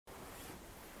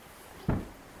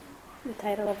The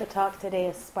title of the talk today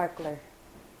is Sparkler.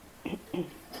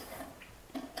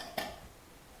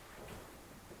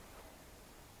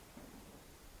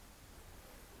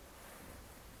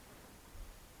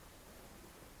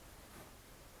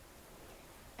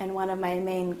 And one of my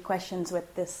main questions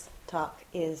with this talk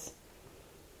is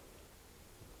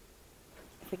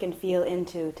if we can feel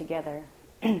into together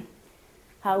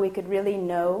how we could really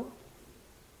know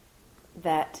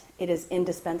that it is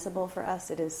indispensable for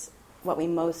us, it is what we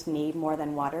most need more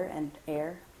than water and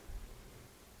air,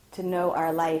 to know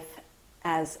our life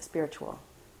as spiritual,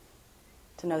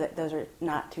 to know that those are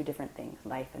not two different things,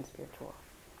 life and spiritual.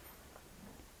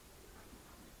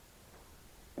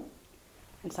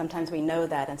 And sometimes we know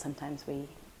that and sometimes we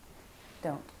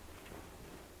don't.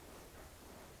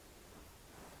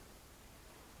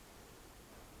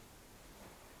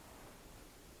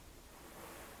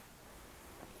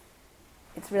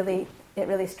 It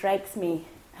really strikes me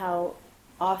how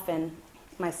often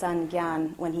my son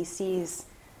Gyan, when he sees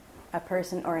a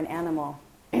person or an animal,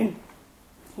 he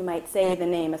might say the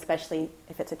name, especially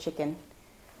if it's a chicken.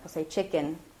 He'll say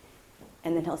chicken,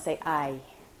 and then he'll say I,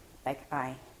 like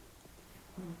I,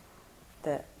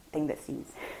 the thing that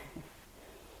sees.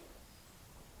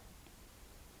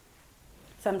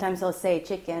 Sometimes he'll say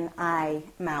chicken, eye,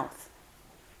 mouth.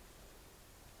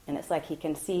 And it's like he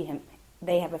can see him.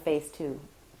 They have a face too.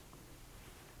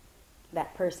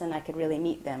 That person, I could really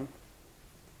meet them.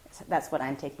 So that's what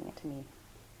I'm taking it to mean.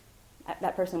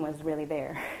 That person was really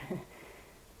there.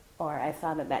 Or I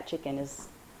saw that chicken is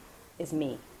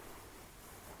me.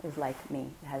 Is like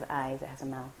me. It has eyes, it has a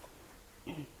mouth.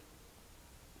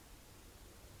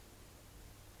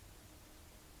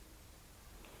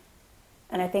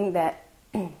 And I think that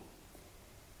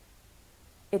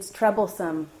it's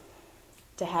troublesome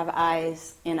to have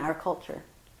eyes in our culture,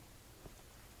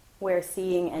 where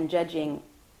seeing and judging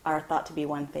are thought to be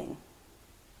one thing.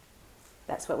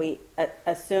 That's what we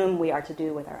assume we are to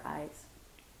do with our eyes.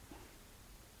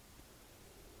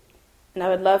 And I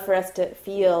would love for us to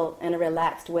feel in a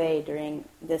relaxed way during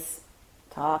this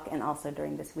talk and also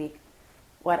during this week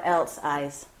what else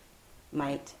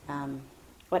might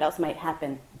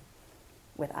happen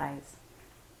with eyes.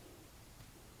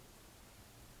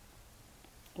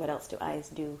 What else do eyes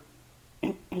do?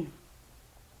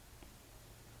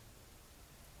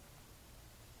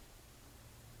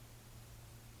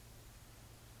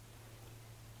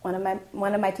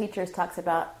 One of my teachers talks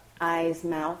about eyes,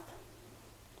 mouth.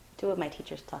 Two of my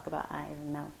teachers talk about eyes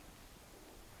and mouth.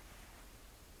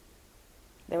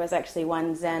 There was actually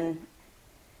one Zen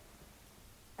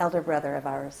elder brother of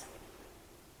ours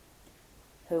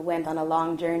who went on a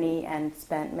long journey and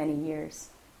spent many years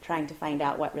trying to find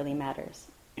out what really matters.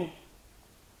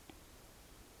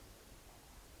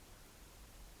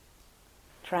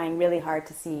 Trying really hard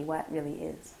to see what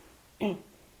really is.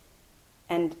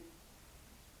 And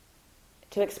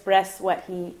to express what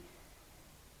he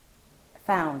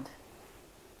found,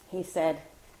 he said,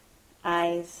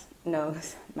 eyes,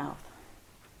 nose, mouth.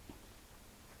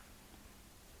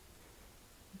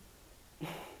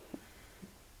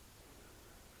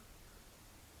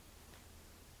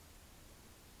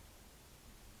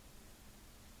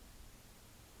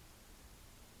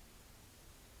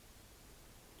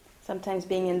 Sometimes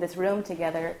being in this room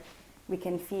together, we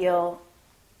can feel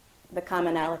the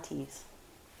commonalities,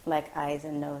 like eyes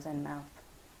and nose and mouth.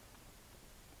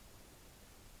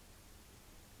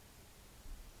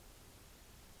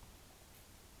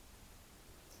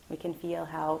 We can feel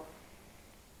how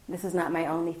this is not my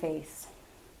only face.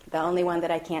 The only one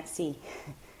that I can't see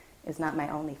is not my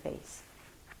only face.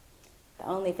 The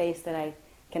only face that I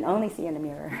can only see in a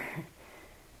mirror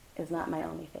is not my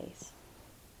only face.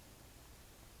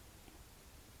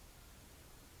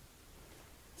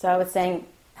 So I was saying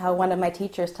how one of my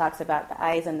teachers talks about the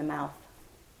eyes and the mouth,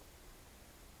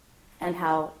 and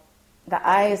how the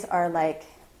eyes are like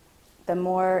the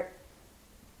more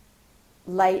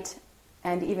light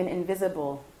and even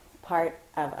invisible part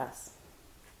of us.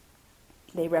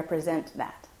 They represent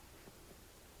that.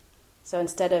 So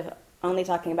instead of only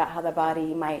talking about how the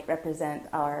body might represent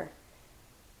our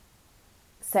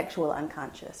sexual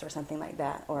unconscious or something like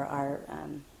that, or our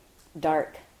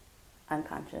dark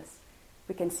unconscious,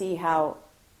 we can see how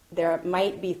there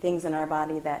might be things in our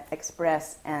body that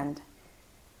express and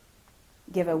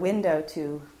give a window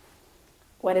to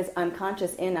what is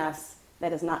unconscious in us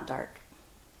that is not dark,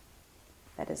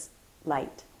 that is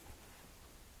light.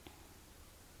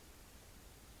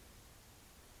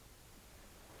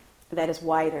 That is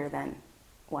wider than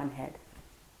one head,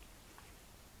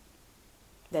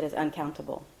 that is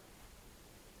uncountable.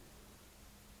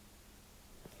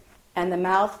 And the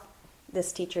mouth,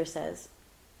 this teacher says,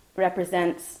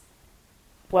 represents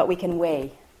what we can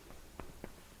weigh,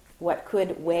 what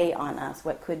could weigh on us,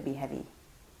 what could be heavy.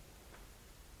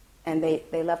 And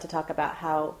they love to talk about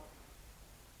how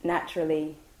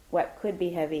naturally what could be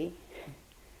heavy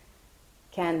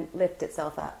can lift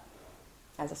itself up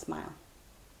as a smile.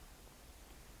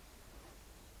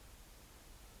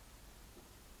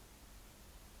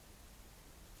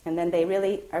 And then they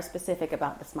really are specific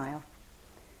about the smile.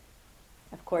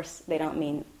 Of course, they don't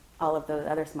mean all of those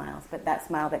other smiles, but that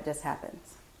smile that just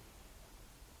happens.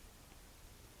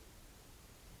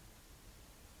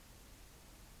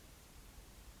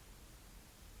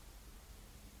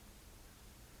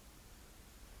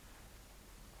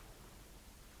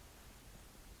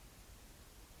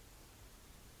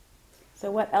 So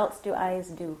what else do eyes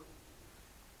do?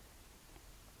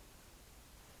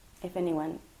 If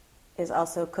anyone is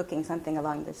also cooking something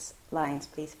along these lines,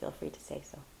 please feel free to say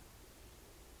so.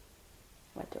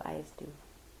 What do eyes do?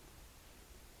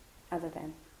 Other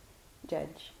than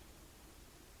judge.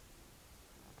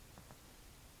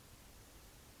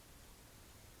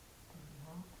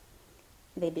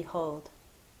 They behold.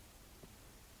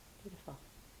 Beautiful.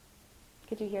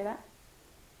 Could you hear that?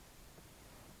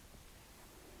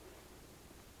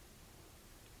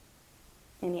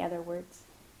 Any other words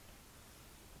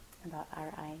about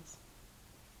our eyes?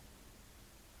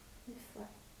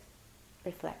 Reflect.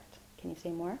 Reflect. Can you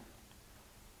say more?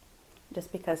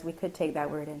 Just because we could take that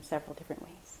word in several different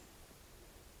ways.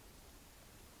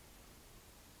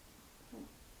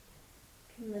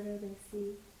 Can literally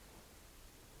see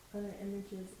other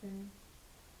images in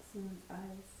someone's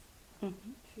eyes.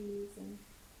 Mm-hmm. Trees and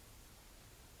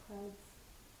clouds.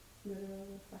 Literal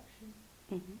reflection.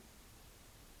 Mm-hmm.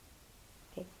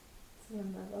 Okay. It's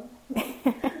one level.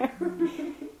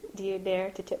 Do you dare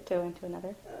to tiptoe into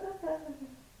another?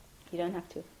 You don't have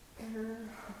to.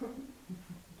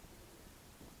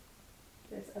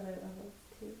 There's other levels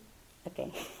too.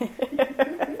 Okay.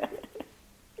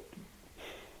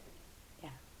 Yeah.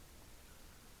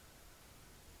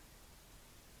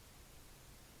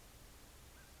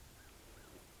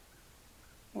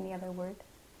 Any other word?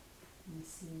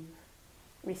 Receive.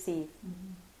 Receive.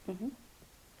 Mm-hmm. Mm-hmm.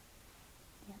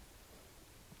 Yeah.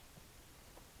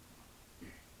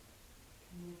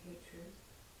 Communicate truth.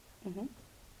 Mm-hmm.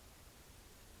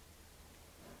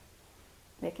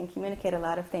 They can communicate a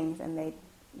lot of things, and they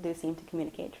do seem to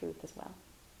communicate truth as well.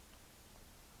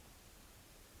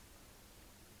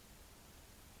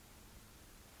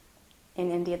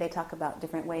 In India, they talk about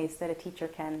different ways that a teacher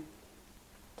can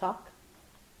talk.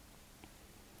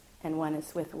 And one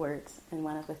is with words, and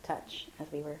one is with touch,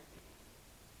 as we were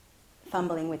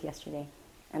fumbling with yesterday,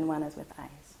 and one is with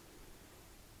eyes.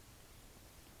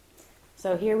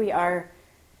 So here we are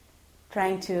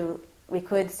trying to, we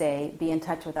could say, be in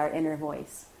touch with our inner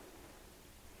voice.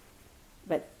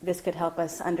 But this could help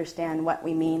us understand what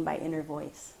we mean by inner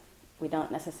voice. We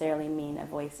don't necessarily mean a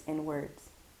voice in words.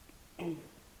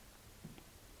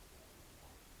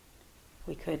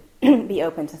 We could be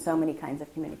open to so many kinds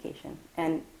of communication.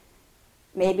 And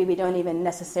maybe we don't even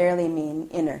necessarily mean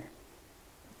inner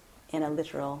in a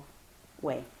literal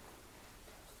way.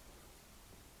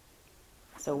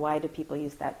 So why do people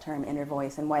use that term, inner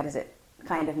voice, and why does it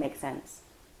kind of make sense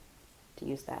to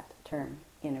use that term,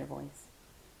 inner voice?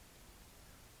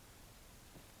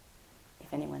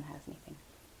 If anyone has anything.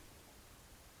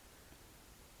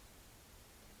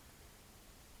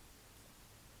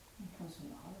 It comes from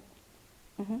the heart.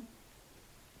 Mm-hmm.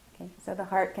 Okay, so the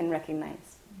heart can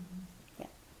recognize. Mm-hmm. Yeah.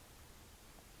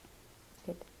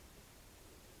 Good.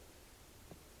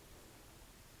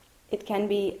 It can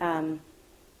be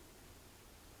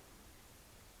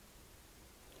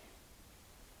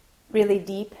really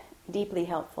deeply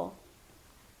helpful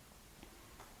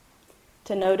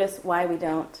to notice why we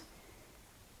don't.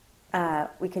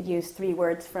 We could use 3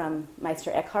 words from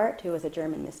Meister Eckhart, who was a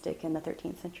German mystic in the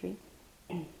 13th century.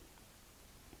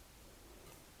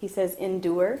 He says,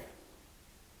 endure,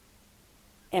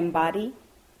 embody,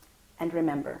 and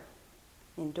remember.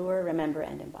 Endure, remember,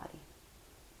 and embody.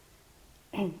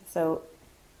 So,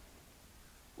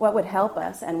 what would help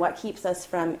us and what keeps us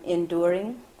from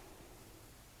enduring,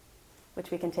 which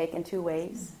we can take in 2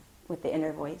 ways with the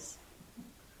inner voice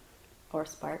or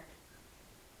spark.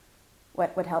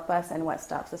 What would help us and what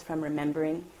stops us from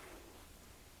remembering,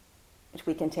 which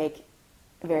we can take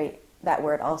that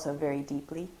word also very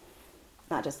deeply.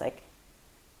 Not just like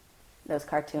those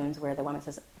cartoons where the woman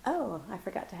says, oh, I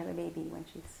forgot to have a baby when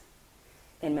she's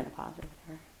in menopause or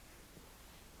whatever.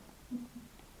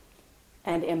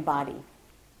 And embody,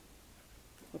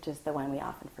 which is the one we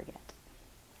often forget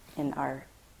in our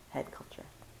head culture.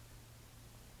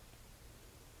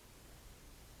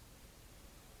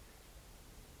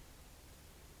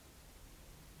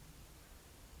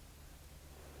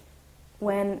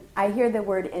 when I hear the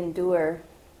word endure,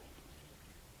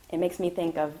 it makes me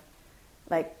think of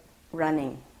like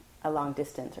running a long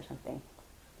distance or something,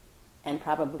 and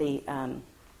probably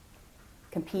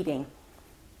competing.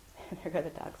 There go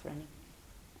the dogs running.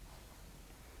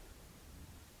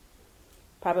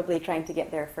 Probably trying to get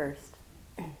there first.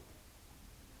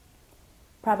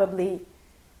 Probably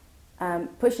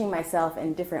pushing myself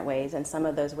in different ways, and some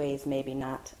of those ways maybe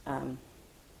not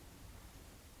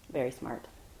very smart.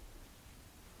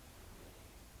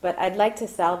 But I'd like to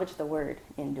salvage the word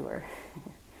endure.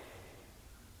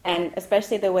 And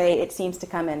especially the way it seems to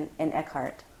come in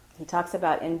Eckhart. He talks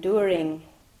about enduring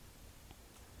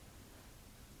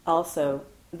also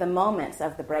the moments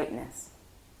of the brightness.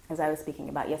 As I was speaking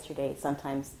about yesterday,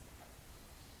 sometimes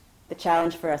the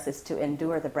challenge for us is to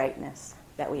endure the brightness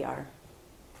that we are.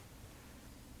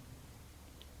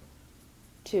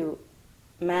 To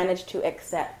manage to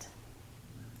accept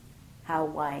how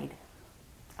wide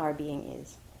our being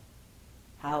is,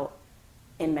 how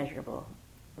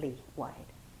immeasurably wide.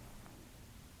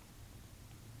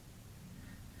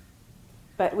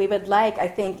 But we would like, I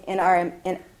think, in our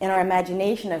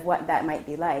imagination of what that might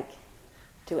be like,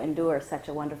 to endure such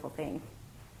a wonderful thing.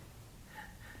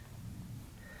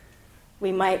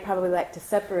 We might probably like to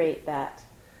separate that,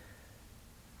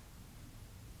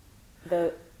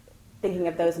 thinking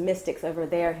of those mystics over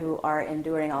there who are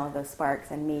enduring all of those sparks,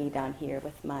 and me down here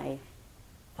with my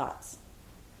thoughts.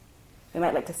 We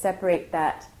might like to separate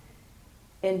that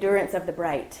endurance of the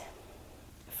bright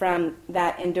from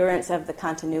that endurance of the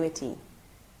continuity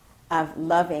of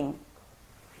loving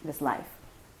this life,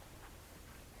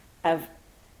 of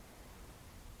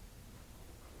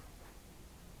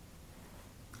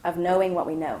knowing what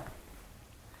we know.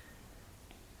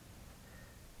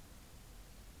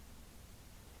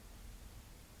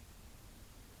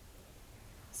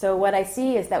 So what I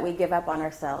see is that we give up on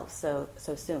ourselves so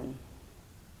soon.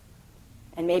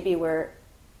 And maybe we're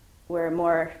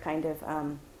more kind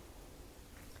of,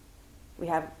 we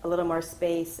have a little more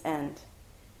space and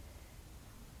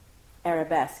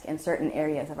arabesque in certain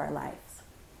areas of our lives.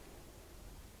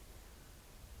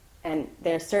 And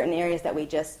there's certain areas that we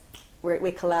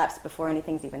collapse before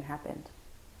anything's even happened.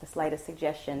 The slightest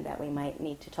suggestion that we might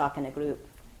need to talk in a group,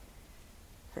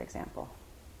 for example.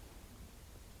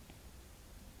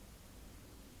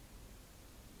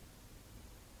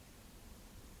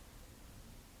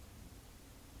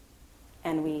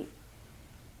 And we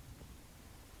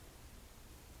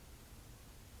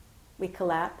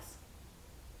collapse,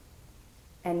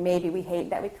 and maybe we hate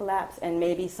that we collapse, and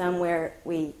maybe somewhere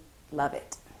we love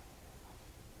it.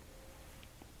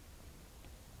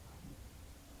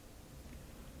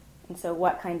 And so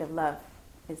what kind of love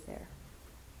is there?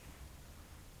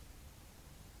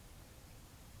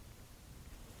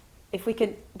 If we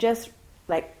could just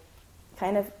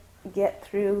kind of get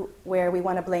through where we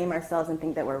want to blame ourselves and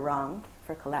think that we're wrong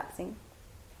for collapsing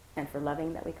and for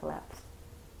loving that we collapse.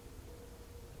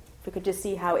 If we could just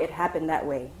see how it happened that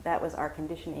way, that was our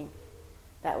conditioning,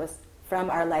 that was from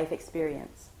our life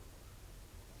experience.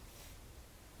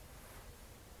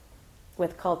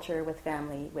 With culture, with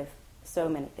family, with so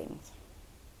many things.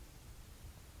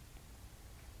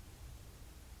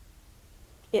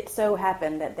 It so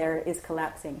happened that there is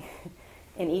collapsing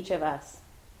in each of us,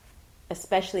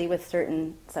 especially with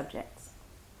certain subjects,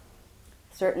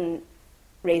 certain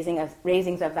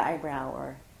raisings of the eyebrow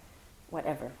or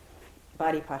whatever,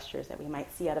 body postures that we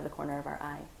might see out of the corner of our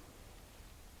eye.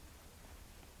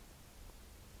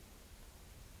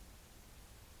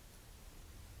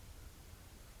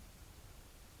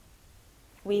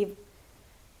 We've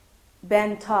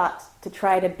been taught to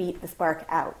try to beat the spark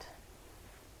out.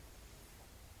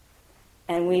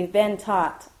 And we've been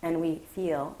taught, and we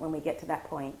feel, when we get to that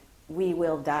point, we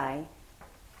will die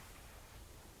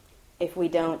if we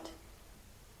don't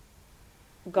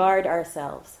guard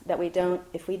ourselves,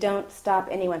 if we don't stop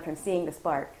anyone from seeing the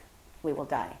spark, we will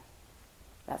die.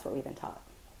 That's what we've been taught.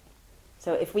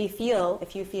 So if you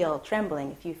feel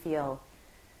trembling, if you feel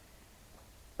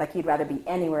like you'd rather be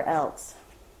anywhere else,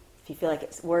 if you feel like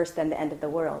it's worse than the end of the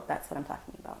world, that's what I'm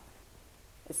talking about.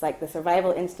 It's like the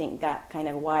survival instinct got kind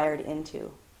of wired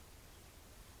into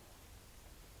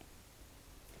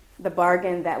the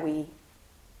bargain that we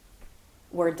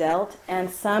were dealt and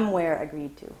somewhere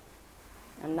agreed to.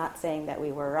 I'm not saying that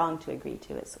we were wrong to agree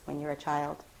to. It's when you're a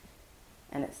child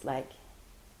and it's like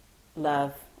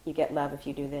love, you get love if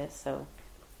you do this. So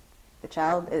the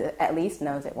child at least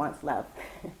knows it wants love.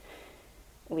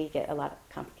 We get a lot of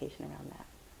complication around that.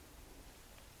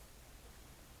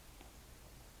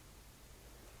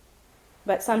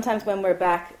 But sometimes when we're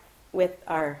back with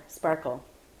our sparkle,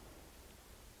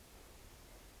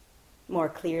 more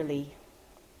clearly.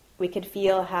 We could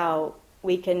feel how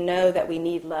we can know that we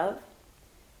need love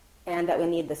and that we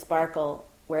need the sparkle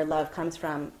where love comes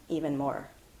from even more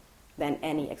than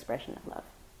any expression of love.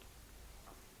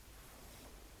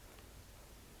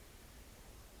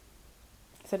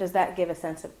 So does that give a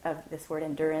sense of this word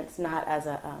endurance, not as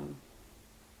a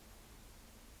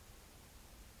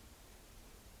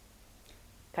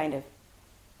kind of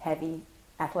heavy,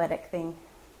 athletic thing?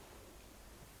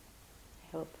 I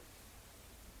hope.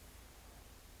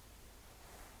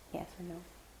 Yes or no?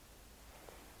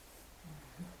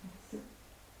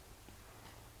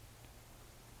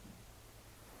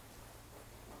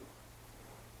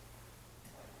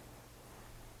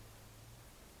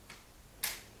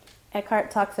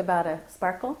 Eckhart talks about a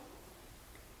sparkle,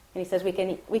 and he says we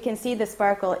can see the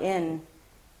sparkle in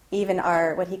even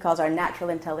our, what he calls our natural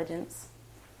intelligence,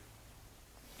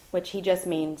 which he just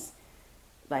means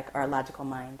like our logical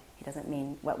mind. He doesn't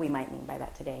mean what we might mean by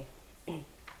that today.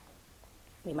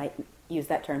 We might use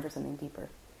that term for something deeper.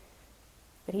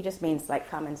 But he just means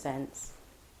like common sense,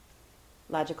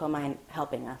 logical mind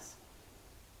helping us,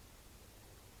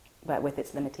 but with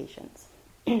its limitations.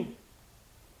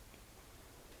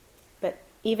 But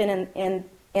even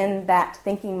in that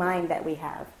thinking mind that we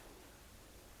have,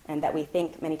 and that we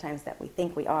think many times that we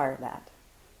think we are that,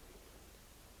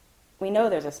 we know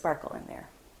there's a sparkle in there.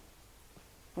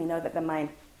 We know that the mind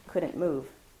couldn't move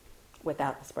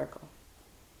without the sparkle.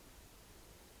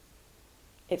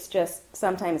 It's just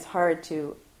sometimes hard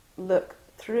to look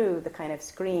through the kind of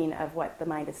screen of what the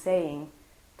mind is saying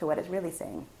to what it's really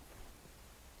saying.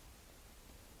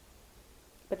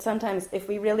 But sometimes if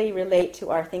we really relate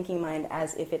to our thinking mind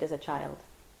as if it is a child,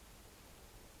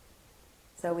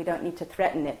 so we don't need to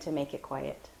threaten it to make it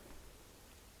quiet.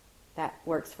 That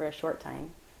works for a short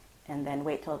time, and then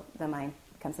wait till the mind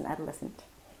becomes an adolescent.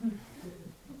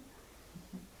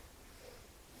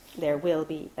 There will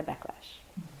be a backlash.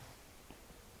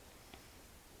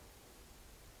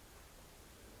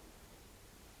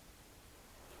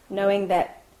 Knowing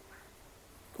that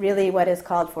really what is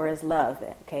called for is love,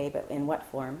 okay, but in what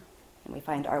form? And we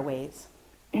find our ways.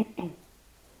 And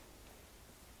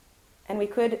we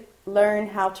could learn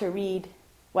how to read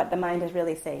what the mind is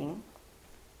really saying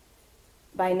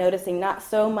by noticing not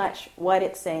so much what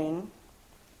it's saying,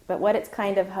 but what it's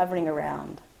kind of hovering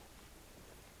around.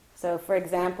 So, for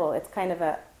example, it's kind of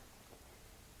a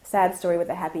sad story with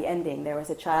a happy ending. There was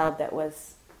a child that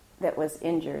was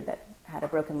injured, that had a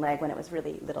broken leg when it was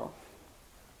really little.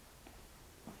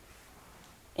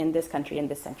 In this country, in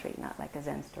this century, not like a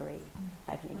Zen story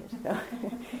 500 years ago.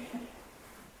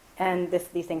 And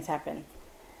these things happen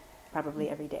probably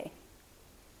every day.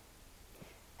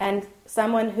 And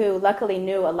someone who luckily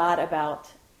knew a lot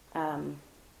about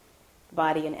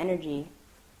body and energy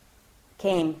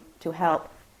came to help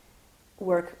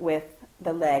work with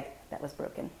the leg that was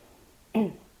broken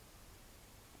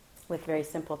with very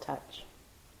simple touch.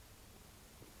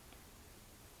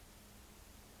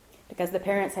 Because the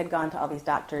parents had gone to all these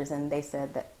doctors and they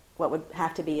said that what would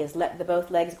have to be is let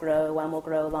both legs grow, one will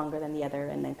grow longer than the other,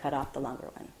 and then cut off the longer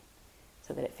one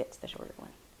so that it fits the shorter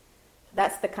one. So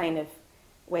that's the kind of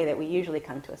way that we usually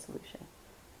come to a solution.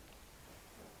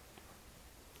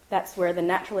 That's where the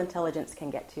natural intelligence can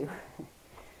get to.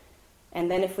 And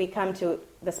then if we come to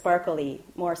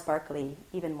the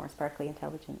even more sparkly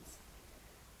intelligence,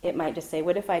 it might just say,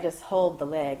 what if I just hold the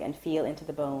leg and feel into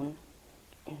the bone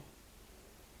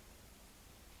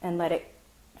and let it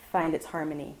find its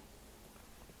harmony,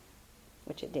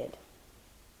 which it did.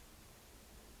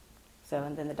 So,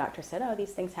 and then the doctor said, oh, these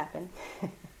things happen.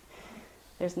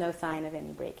 There's no sign of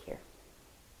any break here.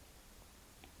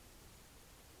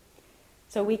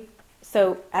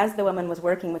 So as the woman was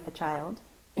working with the child,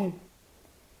 to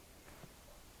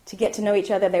get to know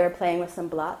each other, they were playing with some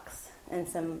blocks and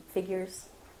some figures.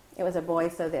 It was a boy,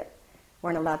 so they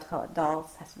weren't allowed to call it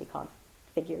dolls. It has to be called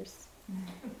figures.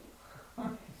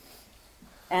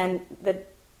 And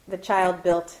the child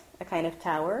built a kind of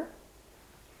tower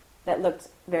that looked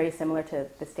very similar to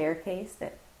the staircase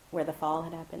where the fall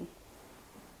had happened.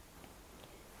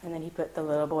 And then he put the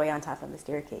little boy on top of the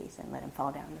staircase and let him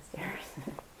fall down the stairs.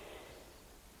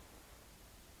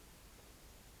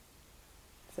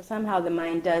 So somehow the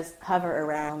mind does hover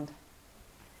around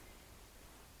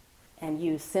and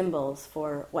use symbols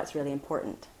for what's really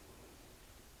important.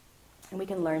 And we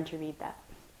can learn to read that.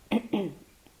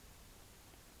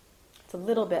 It's a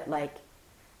little bit like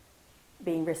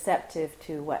being receptive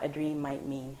to what a dream might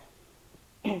mean.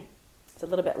 It's a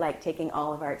little bit like taking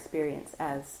all of our experience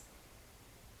as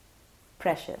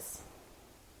precious.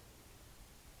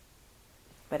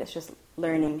 But it's just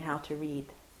learning how to read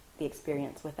the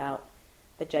experience without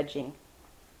the judging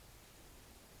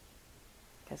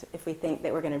Because if we think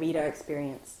that we're going to read our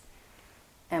experience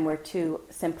and we're too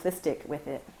simplistic with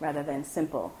it rather than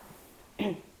simple,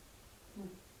 then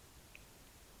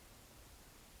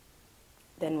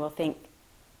we'll think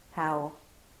how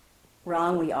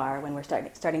wrong we are when we're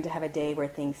starting to have a day where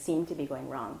things seem to be going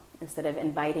wrong, instead of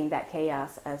inviting that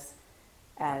chaos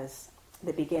as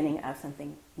the beginning of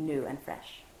something new and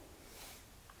fresh.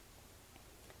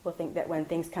 We'll think that when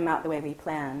things come out the way we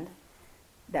planned,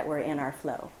 that we're in our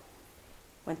flow.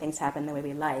 When things happen the way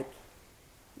we like,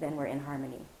 then we're in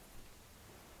harmony.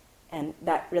 And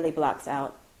that really blocks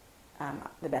out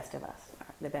the best of us,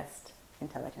 the best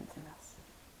intelligence in us.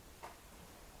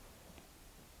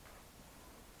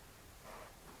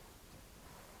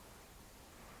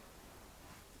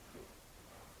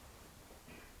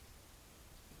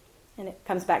 And it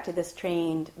comes back to this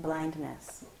trained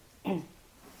blindness, this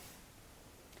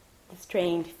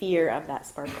trained fear of that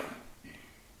sparkle.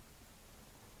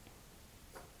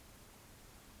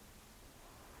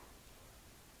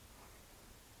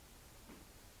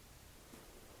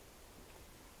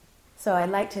 So I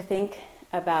like to think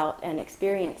about and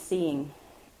experience seeing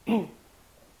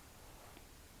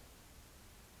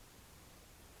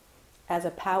as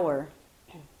a power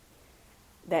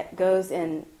that goes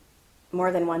in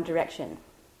more than one direction.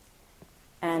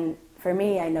 And for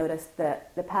me, I noticed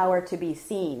that the power to be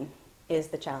seen is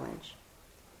the challenge.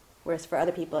 Whereas for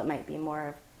other people, it might be more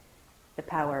of the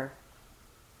power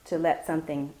to let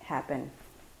something happen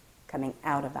coming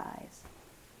out of the eyes.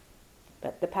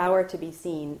 But the power to be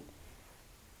seen,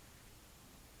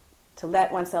 to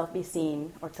let oneself be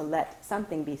seen, or to let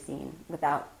something be seen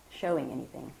without showing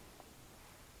anything.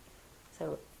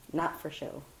 So, not for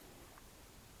show.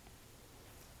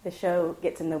 The show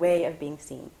gets in the way of being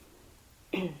seen.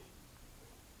 And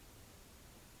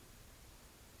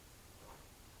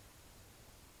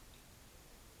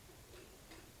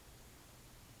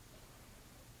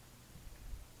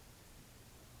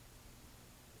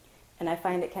I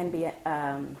find it can be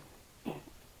a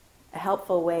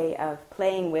helpful way of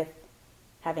playing with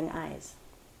having eyes.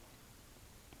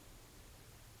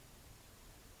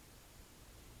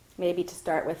 Maybe to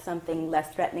start with something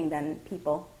less threatening than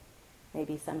people,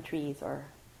 maybe some trees or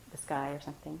the sky or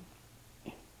something.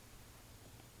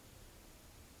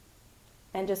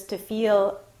 And just to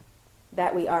feel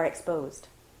that we are exposed.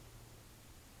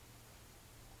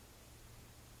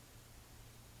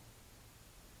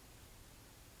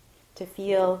 To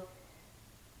feel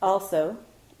also,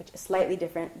 which is slightly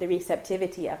different, the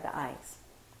receptivity of the eyes.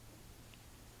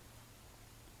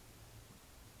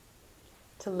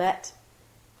 To let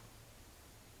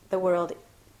the world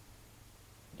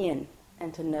in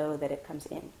and to know that it comes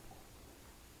in.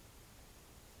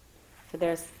 So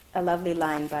there's a lovely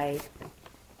line by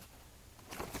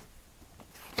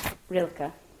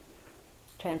Rilke,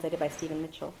 translated by Stephen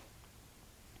Mitchell.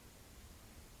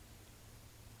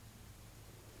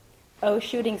 "O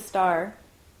shooting star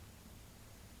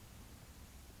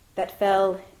that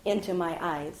fell into my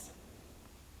eyes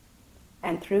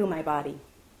and through my body,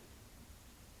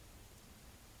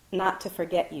 not to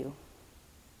forget you,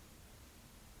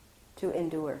 to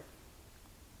endure."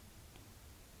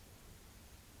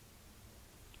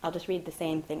 I'll just read the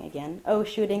same thing again. "O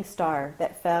shooting star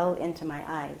that fell into my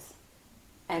eyes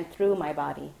and through my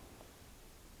body."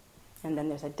 And then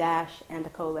there's a dash and a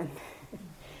colon.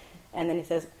 And then he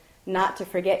says, "Not to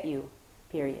forget you,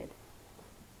 period.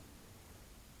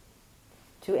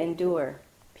 To endure,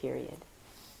 period."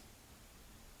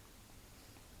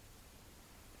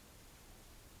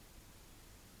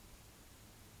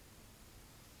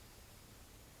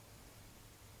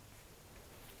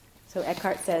 So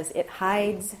Eckhart says, it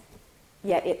hides,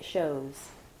 yet it shows.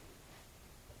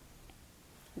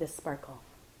 This sparkle.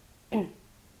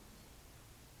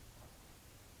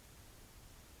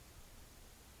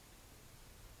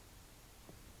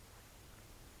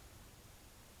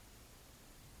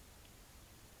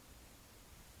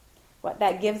 What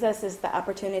that gives us is the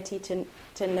opportunity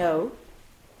to know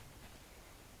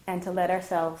and to let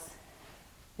ourselves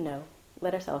know.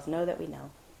 Let ourselves know that we know.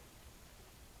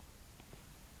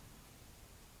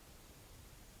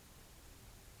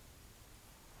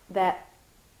 That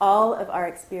all of our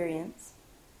experience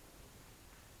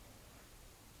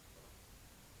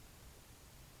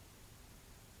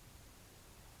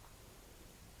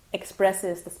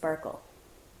expresses the sparkle.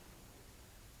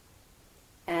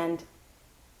 And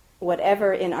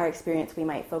whatever in our experience we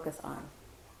might focus on,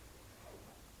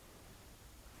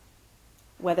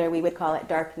 whether we would call it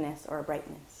darkness or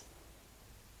brightness,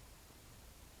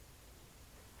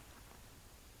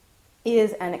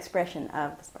 is an expression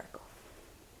of the sparkle.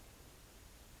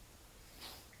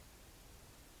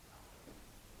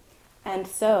 And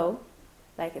so,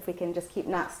 like if we can just keep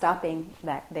not stopping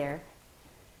back there,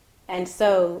 and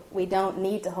so we don't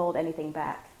need to hold anything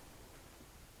back.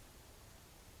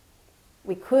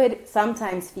 We could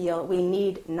sometimes feel we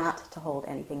need not to hold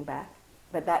anything back,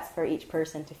 but that's for each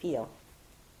person to feel,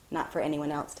 not for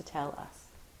anyone else to tell us.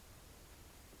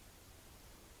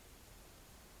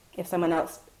 If someone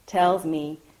else tells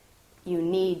me, you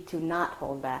need to not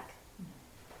hold back,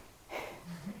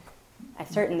 I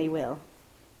certainly will.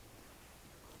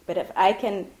 But if I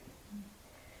can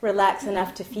relax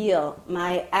enough to feel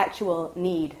my actual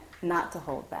need not to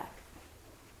hold back,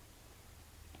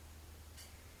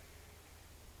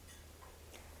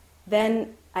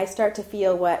 then I start to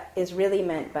feel what is really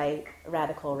meant by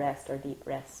radical rest or deep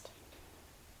rest.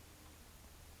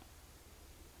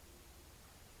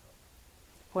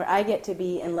 Where I get to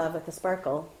be in love with the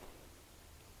sparkle,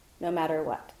 no matter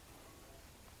what.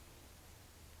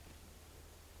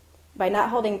 By not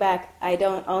holding back, I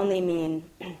don't only mean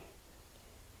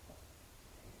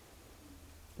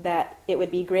that it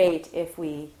would be great if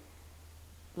we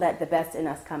let the best in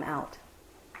us come out.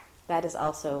 That is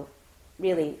also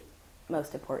really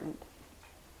most important.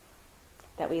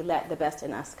 That we let the best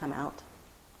in us come out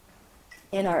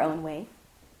in our own way,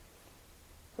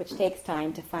 which takes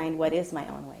time to find what is my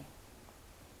own way.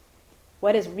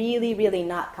 What is really, really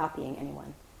not copying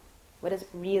anyone? What is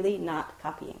really not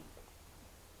copying?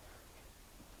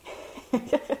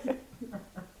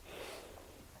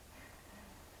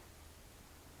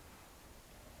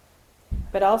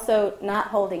 But also not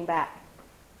holding back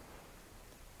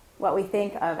what we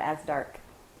think of as dark.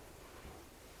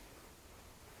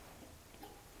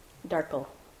 Darkle.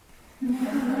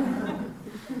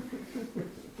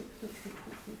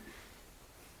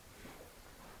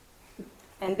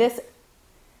 And this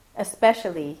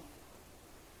especially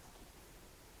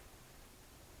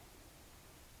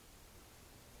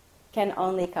can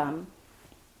only come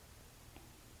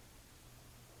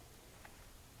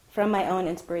from my own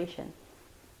inspiration,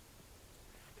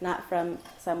 not from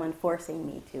someone forcing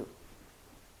me to.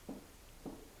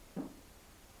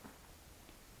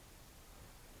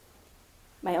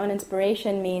 My own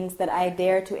inspiration means that I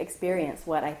dare to experience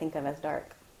what I think of as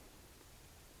dark.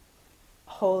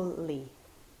 Wholly.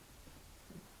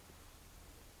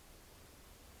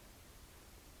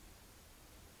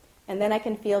 And then I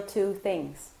can feel two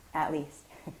things, at least.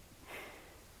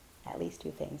 At least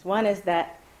two things. One is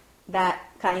that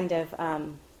kind of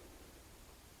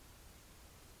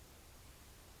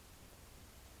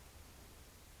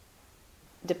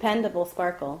dependable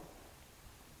sparkle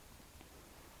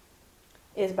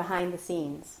is behind the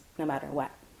scenes, no matter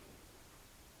what.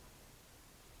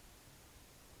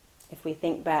 If we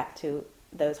think back to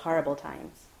those horrible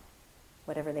times,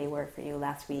 whatever they were for you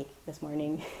last week, this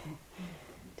morning,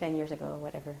 10 years ago,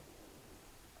 whatever.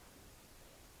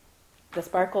 The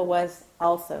sparkle was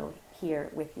also here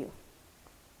with you.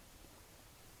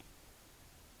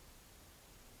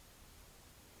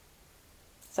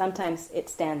 Sometimes it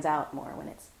stands out more when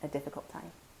it's a difficult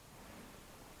time.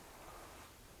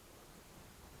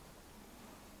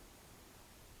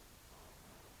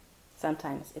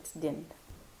 Sometimes it's dimmed.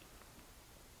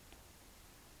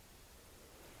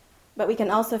 But we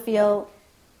can also feel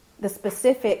the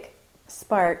specific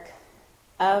spark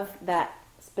of that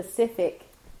specific,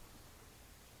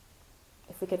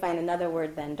 if we could find another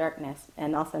word than darkness,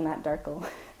 and also not darkle.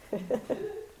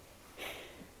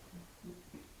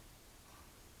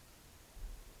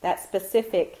 That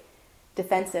specific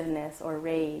defensiveness or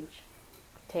rage,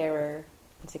 terror,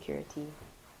 insecurity.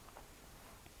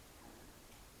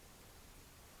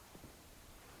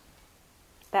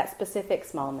 That specific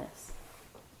smallness.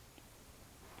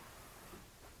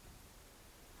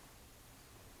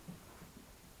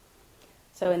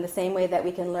 So in the same way that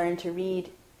we can learn to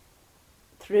read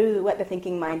through what the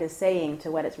thinking mind is saying to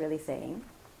what it's really saying,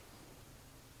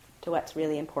 to what's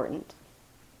really important,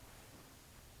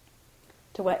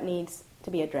 to what needs to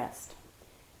be addressed,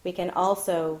 we can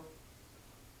also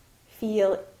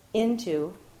feel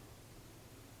into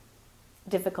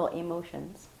difficult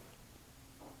emotions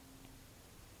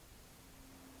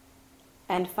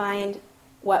and find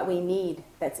what we need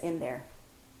that's in there,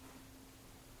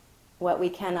 what we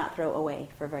cannot throw away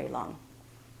for very long.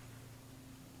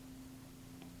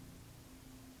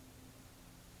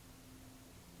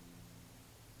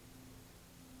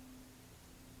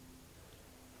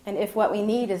 And if what we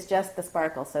need is just the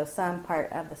sparkle, so some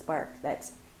part of the spark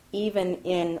that's even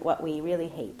in what we really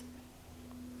hate,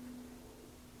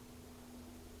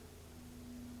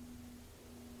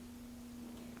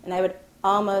 and I would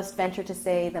almost venture to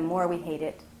say the more we hate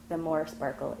it, the more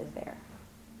sparkle is there.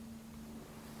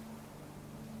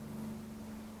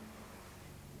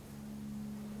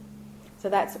 So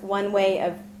that's one way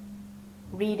of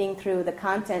reading through the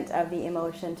content of the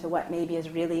emotion to what maybe is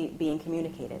really being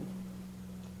communicated.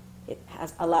 It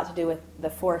has a lot to do with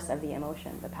the force of the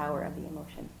emotion, the power of the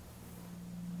emotion.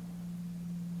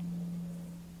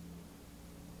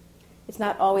 It's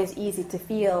not always easy to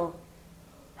feel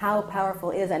how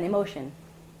powerful is an emotion.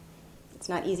 It's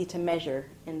not easy to measure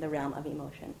in the realm of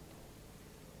emotion.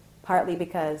 Partly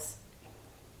because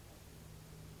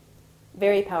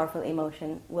very powerful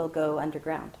emotion will go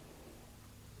underground,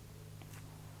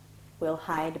 will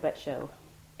hide but show.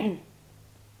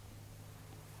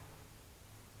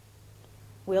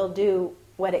 Will do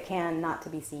what it can not to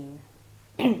be seen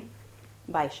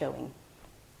by showing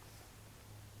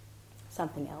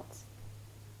something else.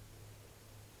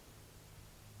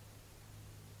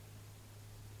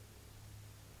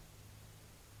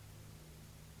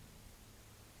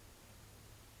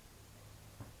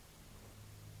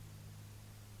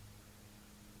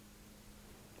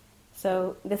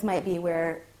 So this might be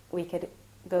where we could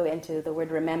go into the word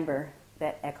remember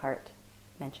that Eckhart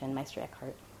mentioned, Meister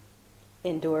Eckhart.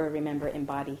 Endure, remember,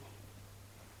 embody.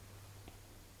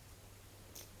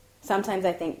 Sometimes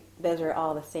I think those are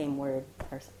all the same word,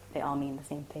 or they all mean the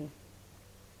same thing.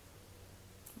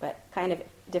 But kind of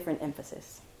different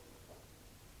emphasis.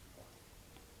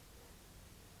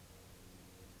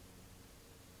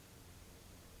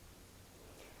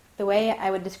 The way I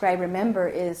would describe remember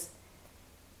is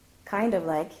kind of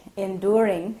like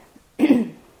enduring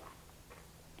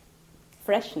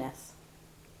freshness.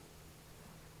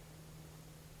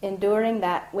 Enduring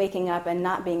that waking up and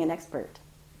not being an expert.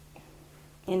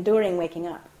 Enduring waking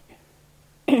up.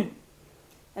 And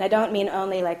I don't mean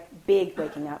only like big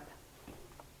waking up,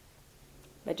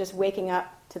 but just waking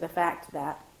up to the fact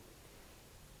that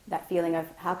feeling of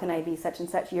how can I be such and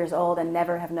such years old and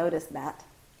never have noticed that?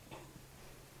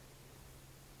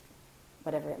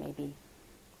 Whatever it may be.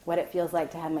 What it feels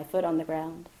like to have my foot on the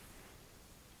ground.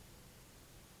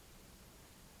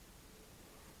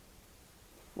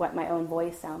 What my own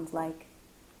voice sounds like.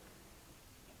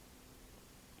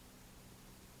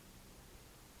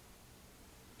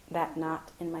 That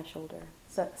knot in my shoulder.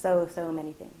 So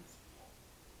many things.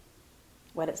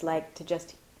 What it's like to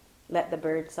just let the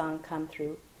bird song come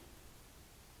through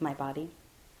my body.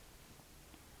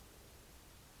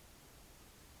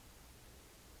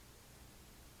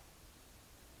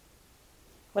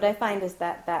 What I find is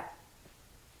that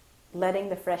letting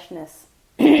the freshness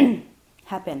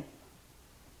happen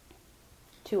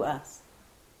to us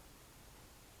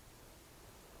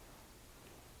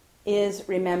is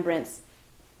remembrance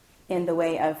in the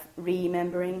way of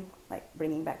remembering, like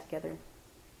bringing back together,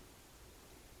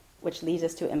 which leads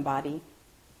us to embody.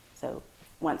 So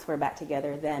once we're back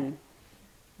together, then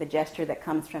the gesture that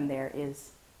comes from there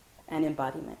is an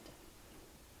embodiment.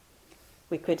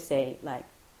 We could say, like,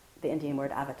 the Indian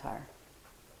word avatar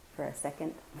for a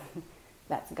second.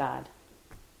 That's God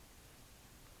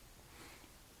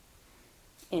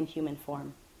in human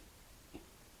form.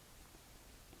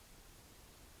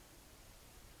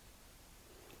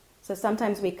 So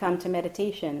sometimes we come to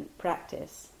meditation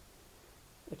practice,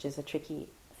 which is a tricky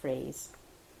phrase.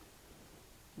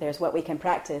 There's what we can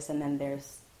practice, and then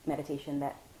there's meditation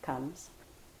that comes.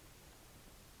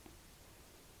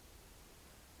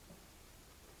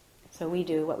 So we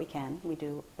do what we can. We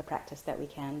do the practice that we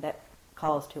can that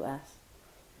calls to us.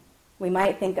 We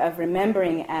might think of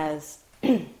remembering as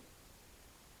a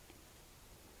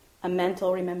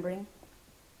mental remembering,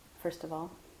 first of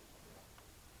all.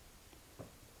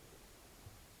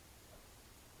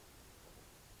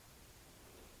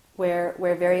 Where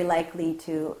we're very likely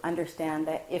to understand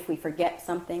that if we forget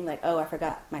something, like, oh, I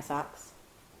forgot my socks.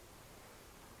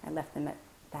 I left them at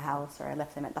the house, or I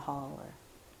left them at the hall, or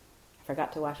I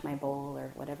forgot to wash my bowl,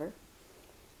 or whatever.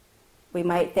 We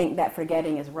might think that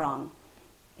forgetting is wrong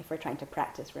if we're trying to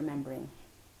practice remembering.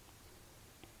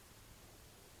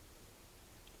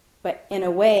 But in a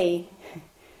way,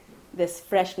 this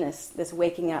freshness, this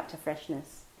waking up to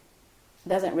freshness,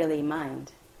 doesn't really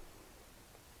mind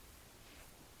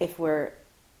if we're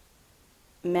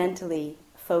mentally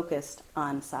focused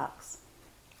on socks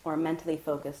or mentally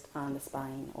focused on the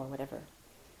spine or whatever.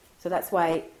 So that's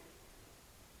why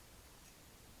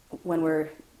when we're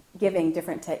giving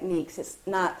different techniques, it's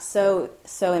not so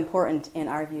important in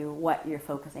our view what you're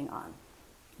focusing on,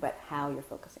 but how you're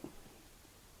focusing.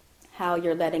 How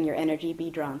you're letting your energy be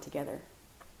drawn together.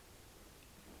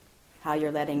 How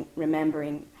you're letting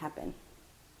remembering happen.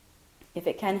 If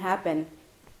it can happen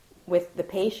with the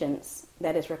patience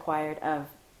that is required of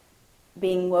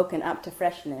being woken up to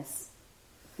freshness,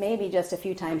 maybe just a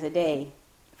few times a day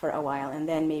for a while, and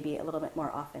then maybe a little bit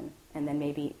more often, and then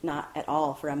maybe not at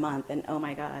all for a month, and oh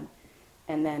my God,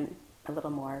 and then a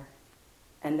little more,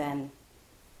 and then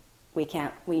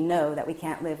we know that we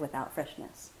can't live without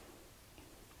freshness.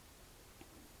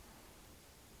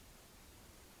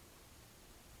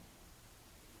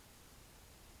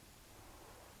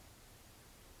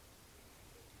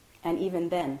 And even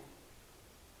then,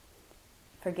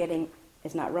 forgetting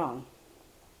is not wrong.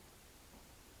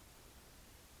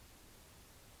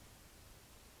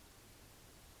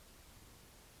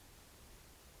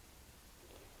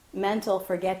 Mental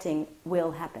forgetting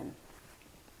will happen.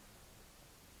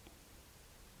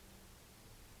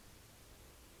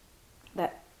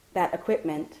 That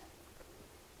equipment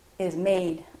is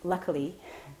made, luckily,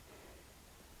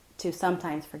 to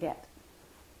sometimes forget.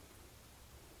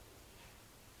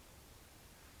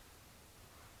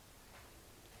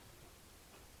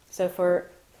 So for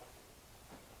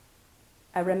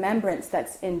a remembrance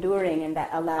that's enduring and that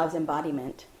allows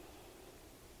embodiment,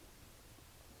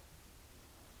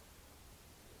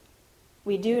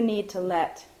 we do need to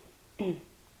let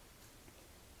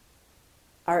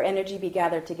our energy be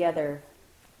gathered together,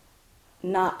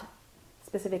 not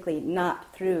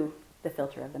through the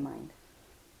filter of the mind.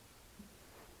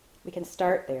 We can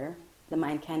start there. The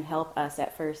mind can help us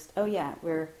at first. Oh yeah,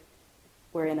 we're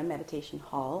in a meditation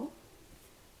hall,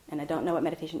 and I don't know what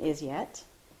meditation is yet,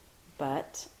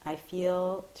 but I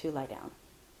feel to lie down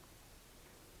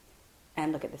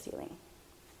and look at the ceiling.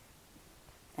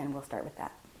 And we'll start with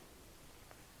that.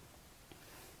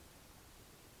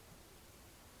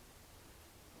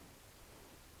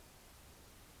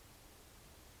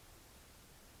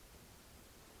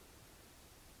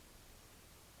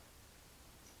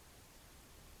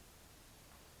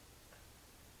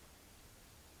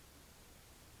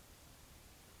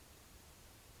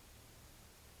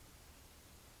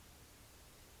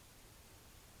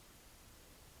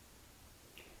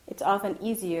 It's often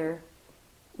easier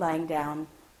lying down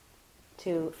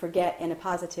to forget in a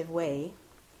positive way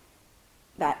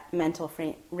that mental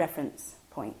reference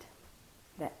point,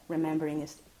 that remembering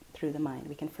is through the mind.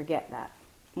 We can forget that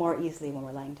more easily when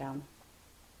we're lying down.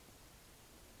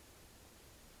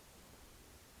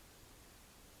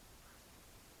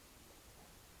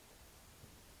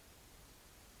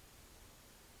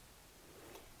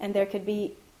 And there could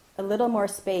be a little more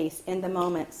space in the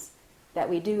moments that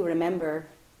we do remember,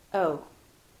 oh,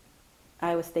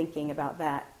 I was thinking about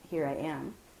that, here I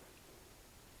am.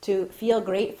 To feel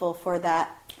grateful for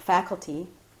that faculty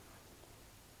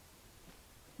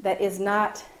that is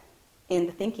not in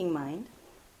the thinking mind,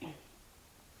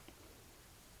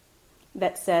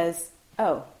 that says,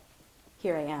 oh,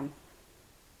 here I am.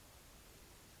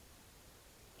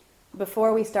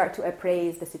 Before we start to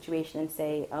appraise the situation and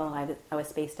say, oh, I was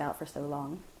spaced out for so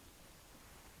long,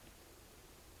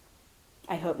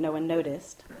 I hope no one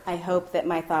noticed. I hope that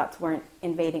my thoughts weren't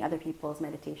invading other people's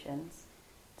meditations,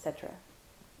 etc.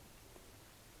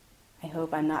 I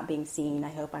hope I'm not being seen. I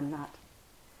hope I'm not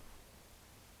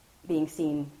being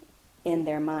seen in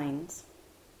their minds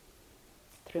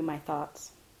through my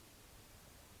thoughts.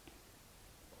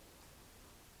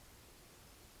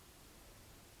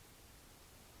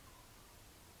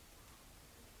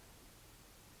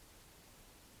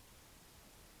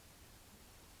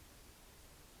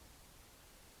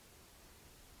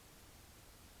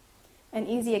 An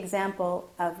easy example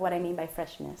of what I mean by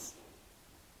freshness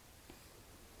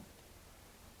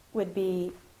would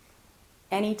be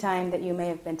any time that you may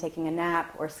have been taking a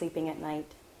nap or sleeping at night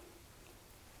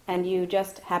and you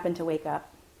just happen to wake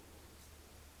up.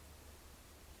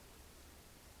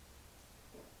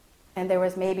 And there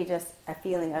was maybe just a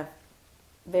feeling of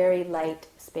very light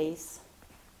space,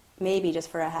 maybe just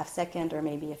for a half second or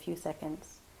maybe a few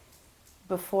seconds,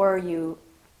 before you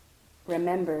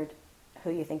remembered who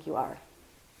you think you are.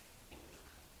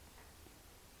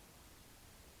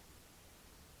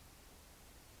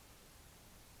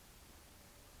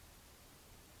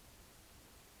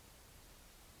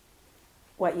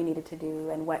 What you needed to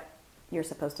do and what you're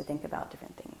supposed to think about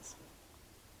different things.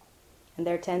 And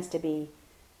there tends to be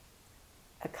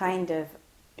a kind of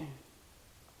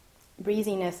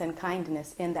breeziness and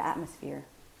kindness in the atmosphere.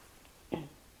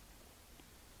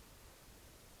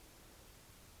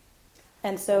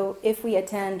 And so if we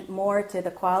attend more to the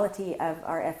quality of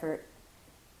our effort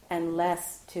and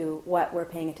less to what we're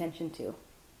paying attention to,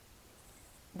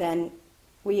 then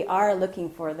we are looking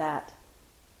for that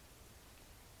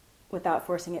without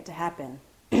forcing it to happen.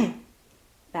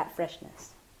 That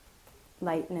freshness,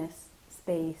 lightness,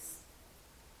 space,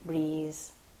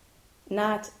 breeze,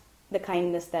 not the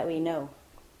kindness that we know,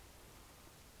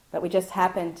 but we just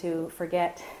happen to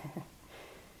forget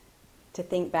to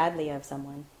think badly of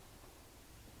someone.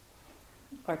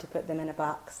 or to put them in a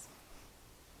box.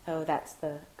 Oh, that's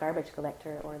the garbage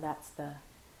collector, or that's the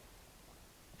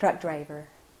truck driver,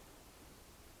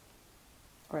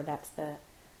 or that's the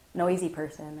noisy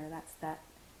person, or that's that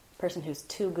person who's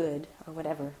too good, or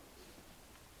whatever.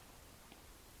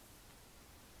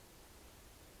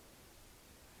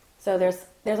 So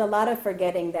there's a lot of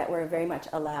forgetting that we're very much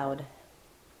allowed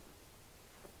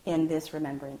in this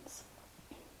remembrance.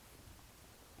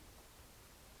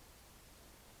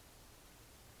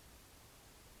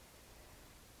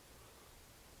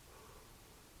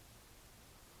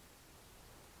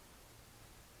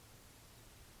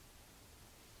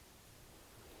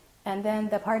 And then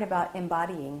the part about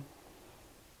embodying.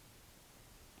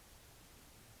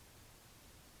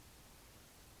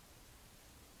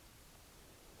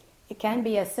 It can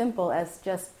be as simple as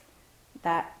just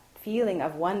that feeling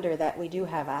of wonder that we do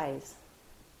have eyes.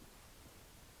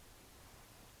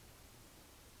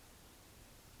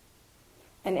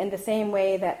 And in the same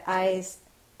way that eyes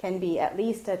can be at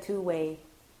least a two-way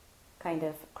kind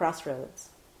of crossroads.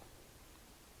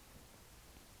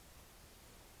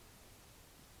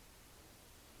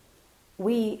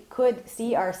 We could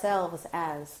see ourselves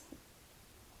as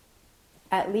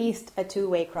at least a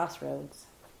two-way crossroads,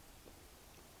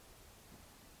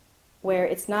 where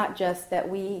it's not just that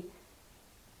we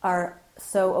are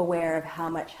so aware of how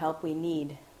much help we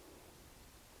need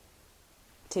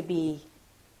to be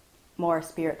more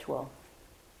spiritual,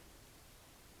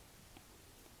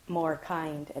 more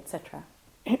kind, etc.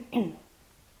 It's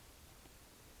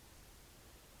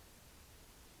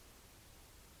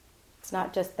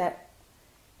not just that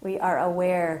we are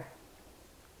aware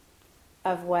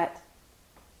of what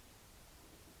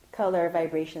color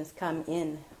vibrations come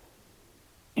in.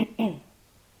 It's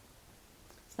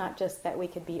not just that we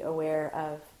could be aware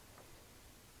of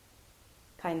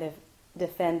kind of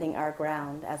defending our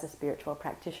ground as a spiritual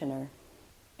practitioner.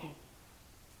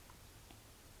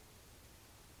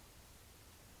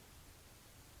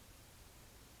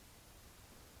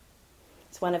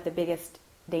 It's one of the biggest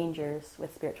dangers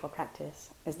with spiritual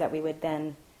practice, is that we would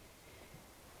then,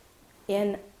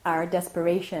 in our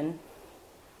desperation,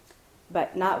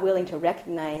 but not willing to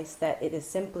recognize that it is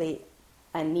simply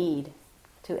a need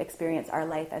to experience our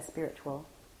life as spiritual.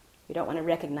 We don't want to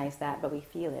recognize that, but we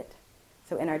feel it.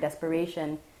 So in our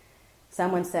desperation,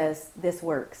 someone says, this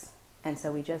works, and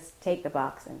so we just take the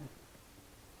box and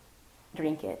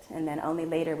drink it, and then only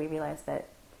later we realize that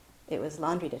it was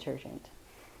laundry detergent.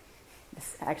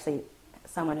 Actually,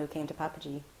 someone who came to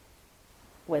Papaji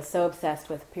was so obsessed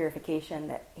with purification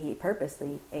that he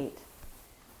purposely ate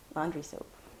laundry soap.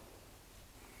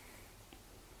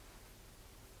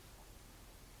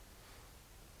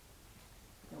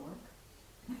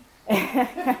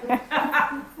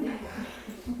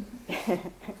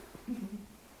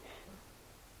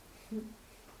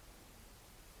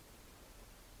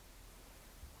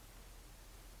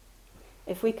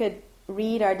 If we could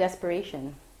read our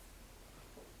desperation,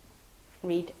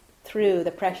 read through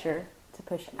the pressure to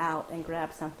push out and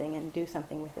grab something and do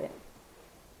something with it,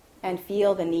 and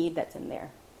feel the need that's in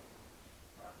there.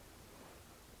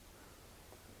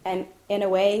 And in a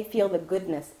way, feel the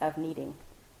goodness of needing.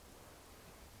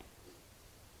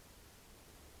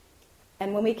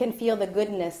 And when we can feel the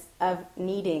goodness of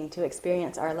needing to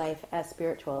experience our life as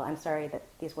spiritual, I'm sorry that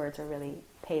these words are really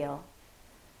pale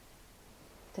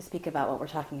to speak about what we're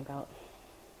talking about.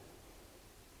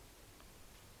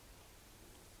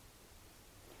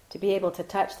 To be able to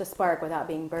touch the spark without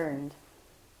being burned,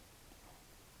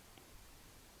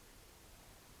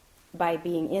 by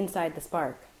being inside the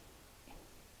spark.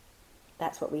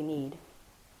 That's what we need.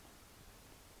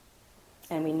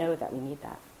 And we know that we need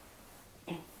that.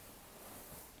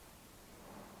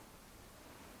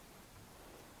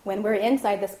 When we're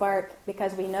inside the spark,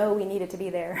 because we know we need it to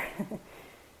be there,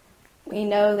 we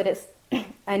know that it's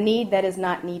a need that is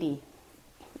not needy.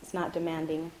 It's not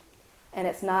demanding. And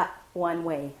it's not one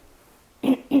way.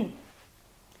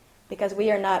 Because we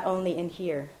are not only in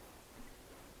here.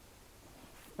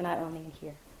 We're not only in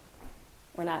here.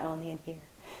 We're not only in here.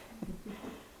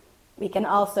 We can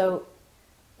also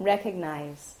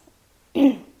recognize,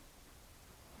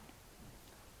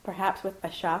 perhaps with a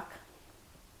shock,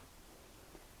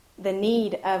 the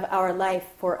need of our life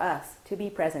for us to be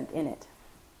present in it,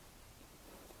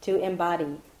 to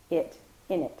embody it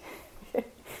in it,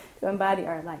 to embody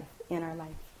our life in our life.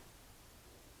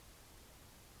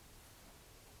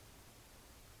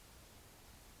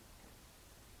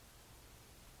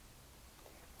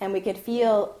 And we could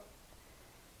feel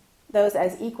those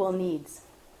as equal needs.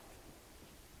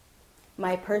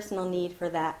 My personal need for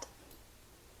that,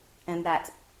 and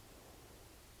that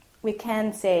we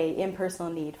can say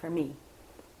impersonal need for me.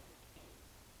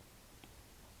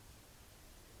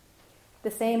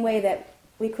 the same way that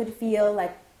we could feel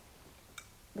like,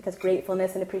 because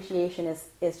gratefulness and appreciation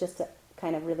is just a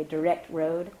kind of really direct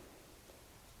road.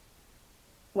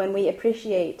 When we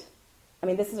appreciate, I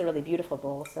mean, this is a really beautiful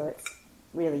bowl, so it's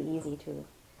really easy to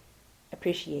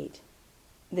appreciate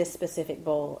this specific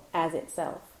bowl as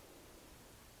itself.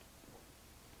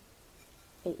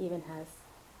 It even has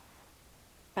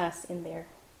us in there,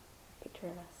 picture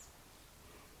of us.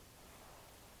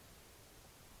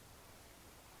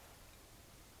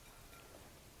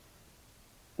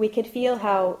 We could feel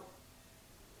how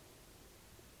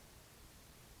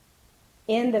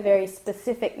in the very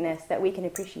specificness that we can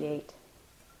appreciate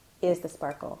is the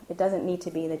sparkle. It doesn't need to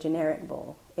be the generic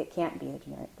bowl. It can't be the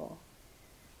generic bowl.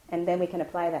 And then we can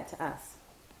apply that to us.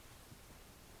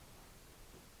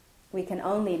 We can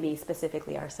only be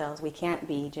specifically ourselves. We can't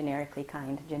be generically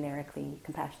kind, generically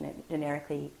compassionate,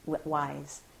 generically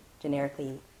wise,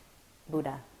 generically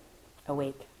Buddha,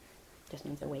 awake. Just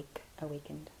means awake,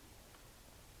 awakened.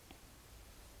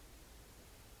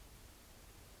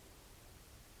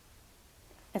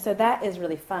 And so that is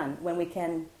really fun when we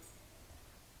can,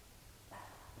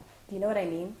 do you know what I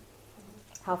mean?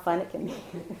 How fun it can be.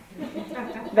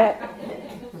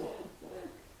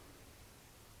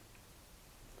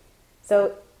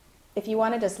 So if you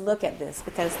want to just look at this,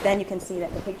 because then you can see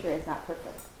that the picture is not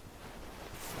perfect.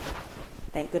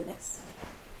 Thank goodness.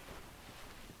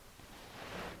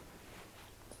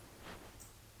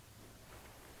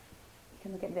 You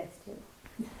can look at this too.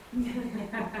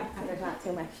 So there's not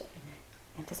too much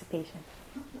anticipation.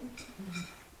 You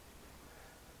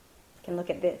can look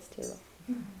at this too.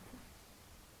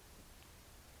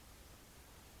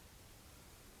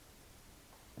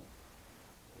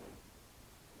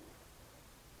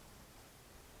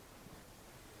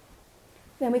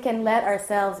 Then we can let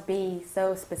ourselves be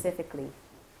so specifically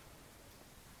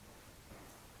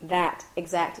that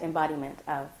exact embodiment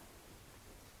of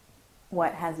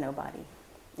what has no body.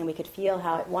 And we could feel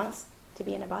how it wants to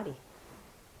be in a body.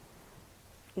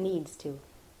 Needs to.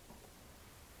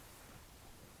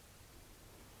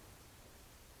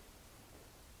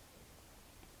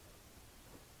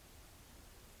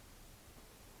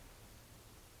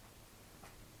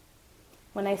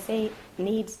 When I say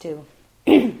needs to,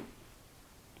 if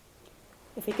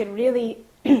we could really,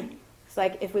 it's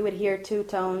like if we would hear two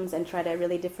tones and try to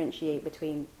really differentiate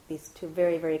between these two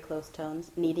very, very close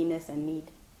tones, neediness and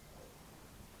need.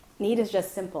 Need is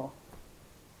just simple.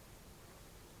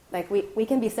 Like we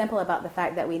can be simple about the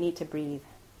fact that we need to breathe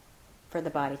for the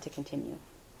body to continue.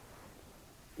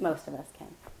 Most of us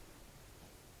can.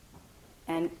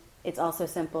 And it's also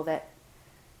simple that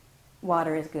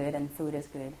water is good and food is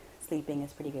good. Sleeping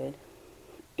is pretty good.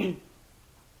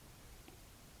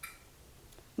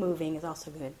 Moving is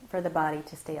also good for the body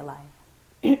to stay alive.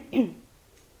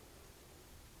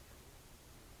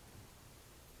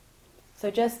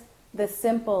 So just the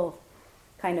simple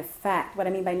kind of fact, what I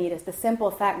mean by need is the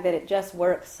simple fact that it just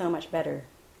works so much better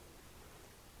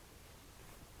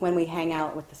when we hang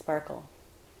out with the sparkle,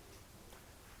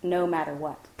 no matter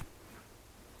what.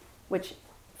 Which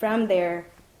from there,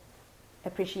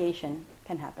 appreciation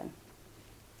can happen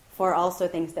for also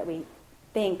things that we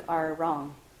think are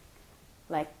wrong.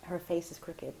 Like, her face is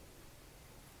crooked.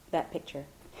 That picture.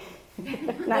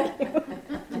 Not you.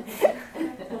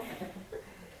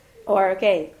 Or,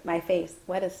 okay, my face.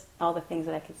 What is all the things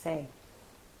that I could say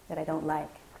that I don't like?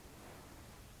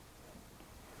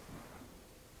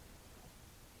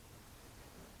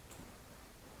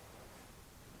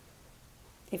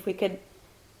 If we could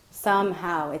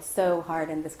somehow, it's so hard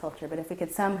in this culture, but if we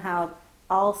could somehow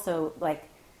also, like,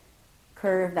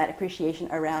 curve that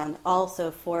appreciation around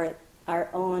also for our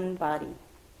own body.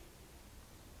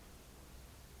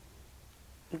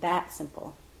 That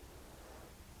simple.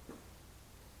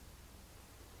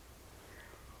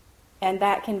 And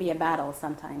that can be a battle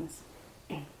sometimes.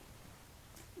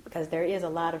 Because there is a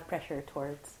lot of pressure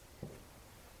towards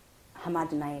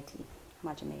homogeneity.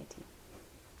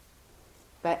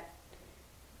 But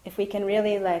if we can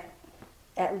really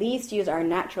at least use our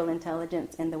natural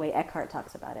intelligence in the way Eckhart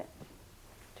talks about it,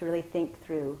 to really think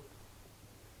through,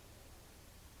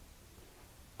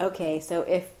 okay, so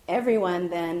if everyone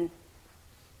then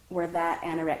were that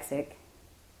anorexic,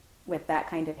 with that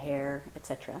kind of hair,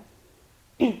 etc.,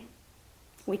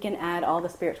 we can add all the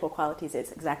spiritual qualities.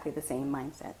 It's exactly the same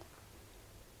mindset.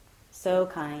 So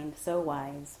kind, so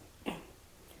wise,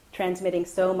 transmitting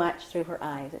so much through her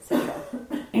eyes, etc.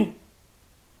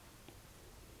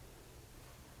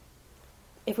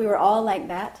 If we were all like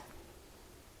that,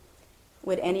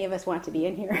 would any of us want to be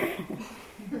in here?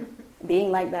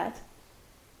 Being like that?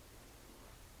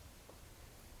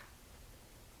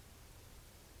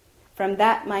 from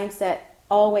that mindset,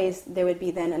 always there would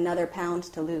be then another pound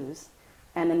to lose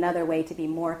and another way to be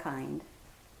more kind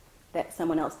that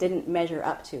someone else didn't measure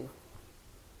up to.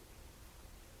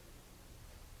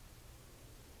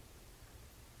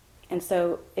 And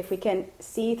so if we can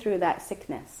see through that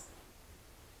sickness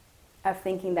of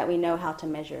thinking that we know how to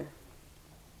measure,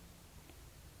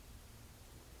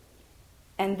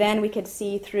 and then we could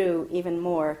see through even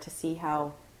more to see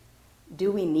how,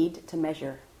 do we need to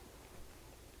measure?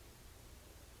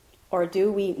 Or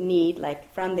do we need,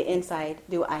 like from the inside,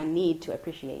 do I need to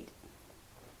appreciate?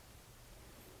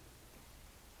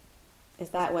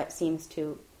 Is that what seems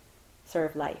to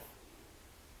serve life?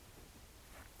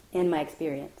 In my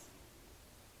experience.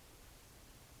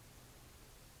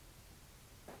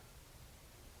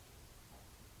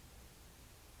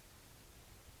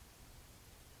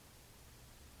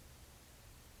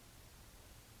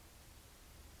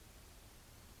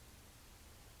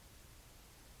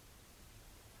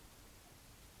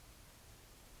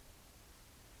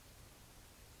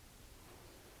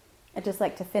 I'd just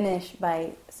like to finish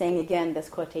by saying again this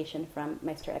quotation from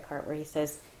Meister Eckhart where he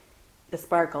says, the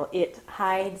sparkle, it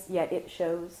hides yet it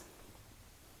shows.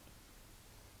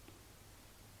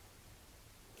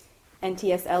 And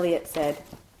T.S. Eliot said,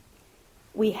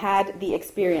 we had the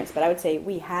experience, but I would say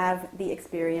we have the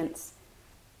experience.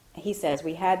 He says,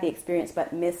 we had the experience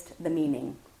but missed the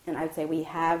meaning. And I would say we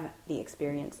have the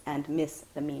experience and miss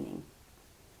the meaning.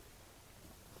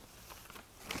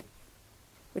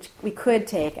 Which we could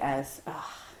take as,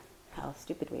 oh, how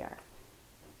stupid we are,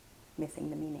 missing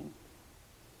the meaning.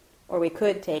 Or we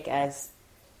could take as,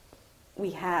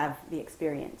 we have the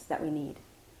experience that we need.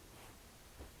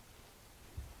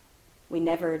 We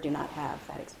never do not have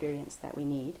that experience that we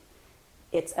need.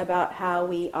 It's about how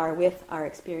we are with our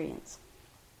experience.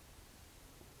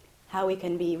 How we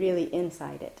can be really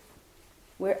inside it.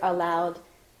 We're allowed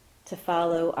to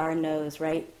follow our nose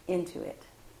right into it.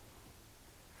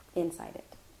 Inside it.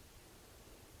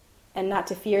 And not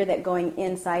to fear that going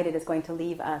inside it is going to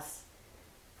leave us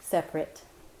separate.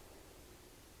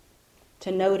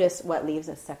 To notice what leaves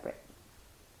us separate.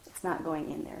 It's not going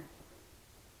in there.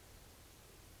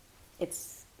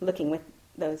 It's looking with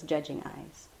those judging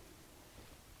eyes.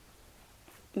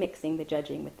 Mixing the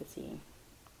judging with the seeing.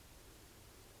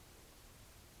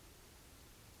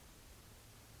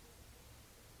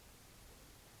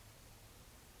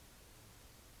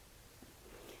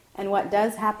 And what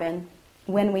does happen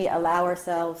when we allow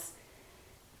ourselves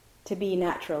to be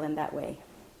natural in that way?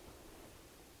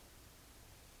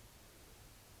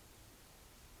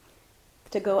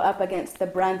 To go up against the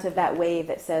brunt of that wave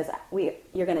that says,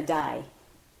 you're going to die.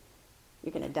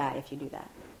 You're going to die if you do that.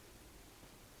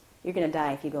 You're going to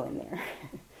die if you go in there.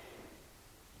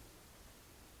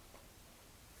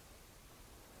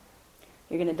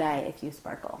 You're going to die if you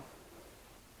sparkle.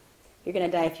 You're going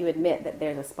to die if you admit that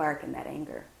there's a spark in that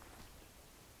anger.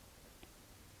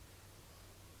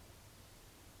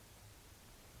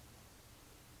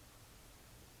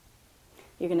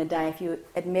 You're going to die if you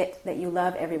admit that you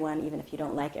love everyone, even if you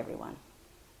don't like everyone.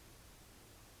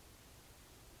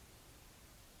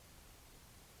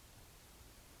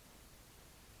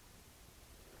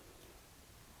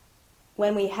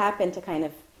 When we happen to kind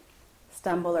of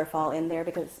stumble or fall in there,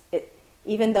 because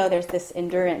even though there's this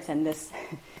endurance and this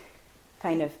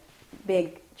kind of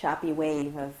big choppy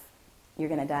wave of you're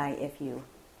going to die if you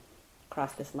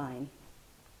cross this line,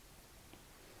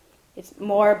 it's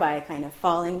more by kind of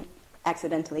falling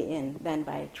accidentally in than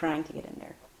by trying to get in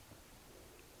there.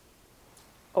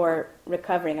 Or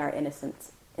recovering our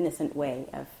innocent way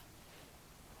of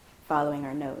following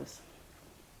our nose.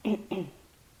 Because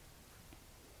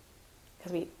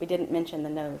we didn't mention the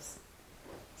nose.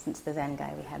 Since the Zen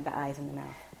guy, we had the eyes and the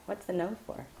mouth. What's the nose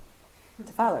for?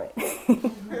 To follow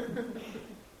it.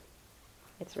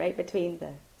 It's right between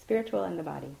the spiritual and the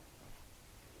body.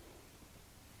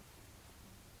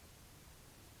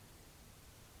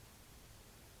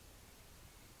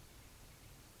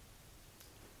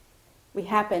 We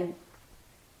happen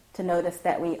to notice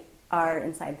that we are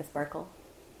inside the sparkle,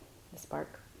 the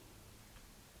spark,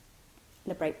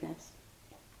 the brightness,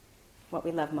 what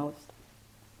we love most.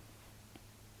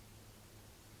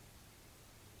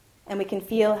 And we can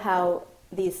feel how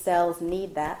these cells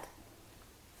need that.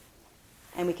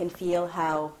 And we can feel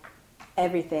how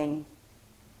everything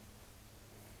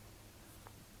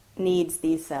needs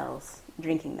these cells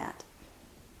drinking that.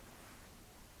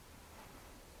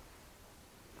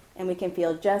 And we can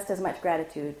feel just as much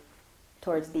gratitude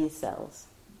towards these cells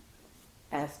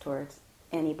as towards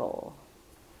any bowl,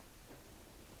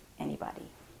 anybody.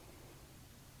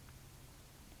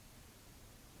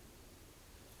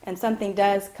 And something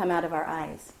does come out of our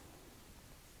eyes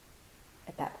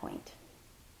at that point.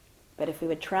 But if we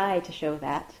would try to show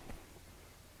that,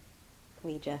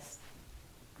 we just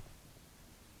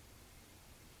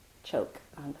choke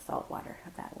on the salt water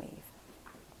of that wave.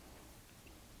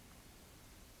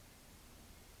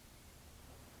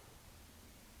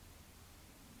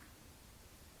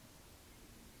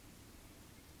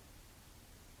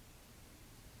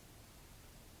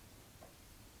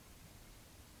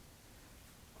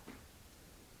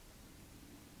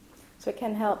 So it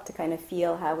can help to kind of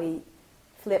feel how we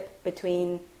flip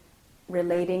between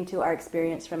relating to our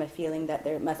experience from a feeling that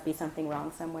there must be something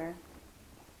wrong somewhere,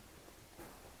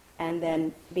 and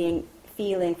then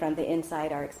feeling from the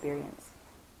inside our experience,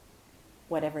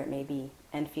 whatever it may be,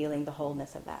 and feeling the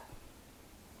wholeness of that.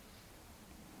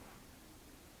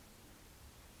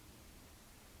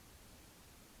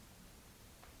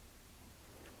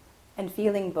 And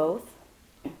feeling both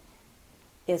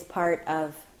is part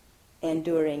of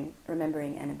enduring,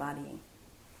 remembering, and embodying.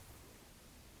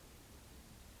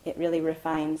 It really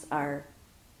refines our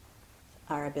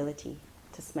ability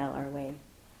to smell our way,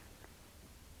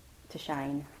 to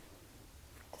shine,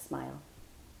 to smile.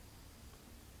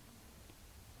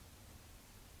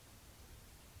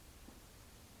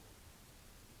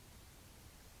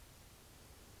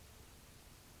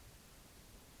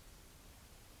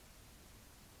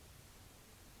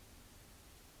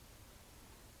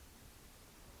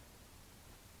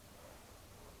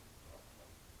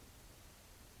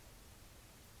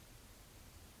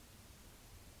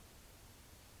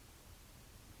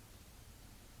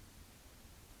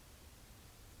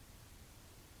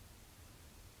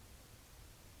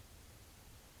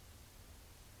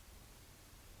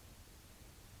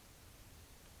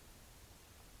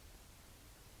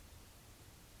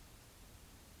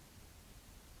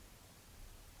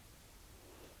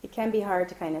 It can be hard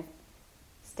to kind of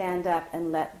stand up and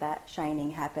let that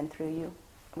shining happen through you.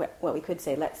 What we could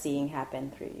say, let seeing happen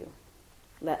through you.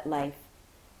 Let life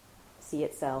see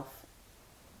itself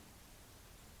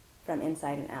from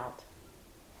inside and out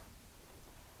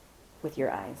with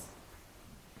your eyes.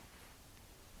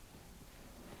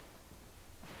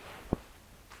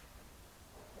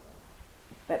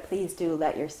 But please do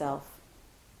let yourself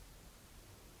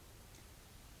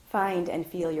find and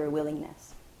feel your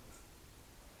willingness.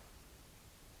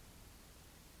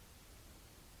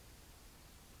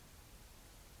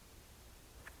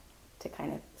 To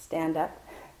kind of stand up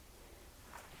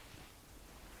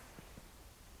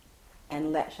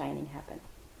and let shining happen.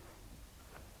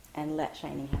 And let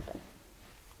shining happen.